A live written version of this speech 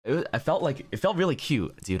I felt like it felt really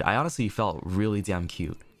cute, dude. I honestly felt really damn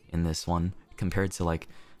cute in this one compared to like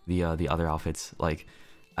the other outfits. Like,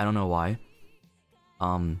 I don't know why.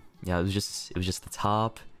 Yeah, it was just the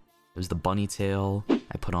top. It was the bunny tail.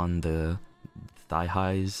 I put on the thigh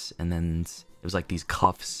highs, and then it was like these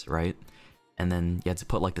cuffs, right? And then you had to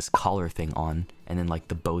put like this collar thing on, and then like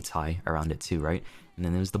the bow tie around it too, right? And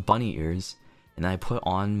then there was the bunny ears, and then I put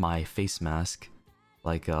on my face mask,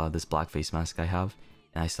 like this black face mask I have,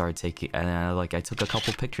 and I started taking, and I took a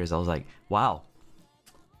couple pictures. I was like, wow,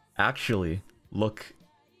 actually look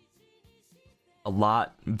a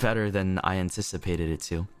lot better than I anticipated it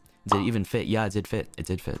to. Did it even fit? Yeah, it did fit. It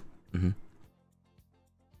did fit.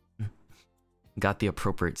 Got the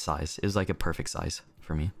appropriate size. It was like a perfect size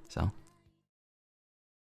for me, so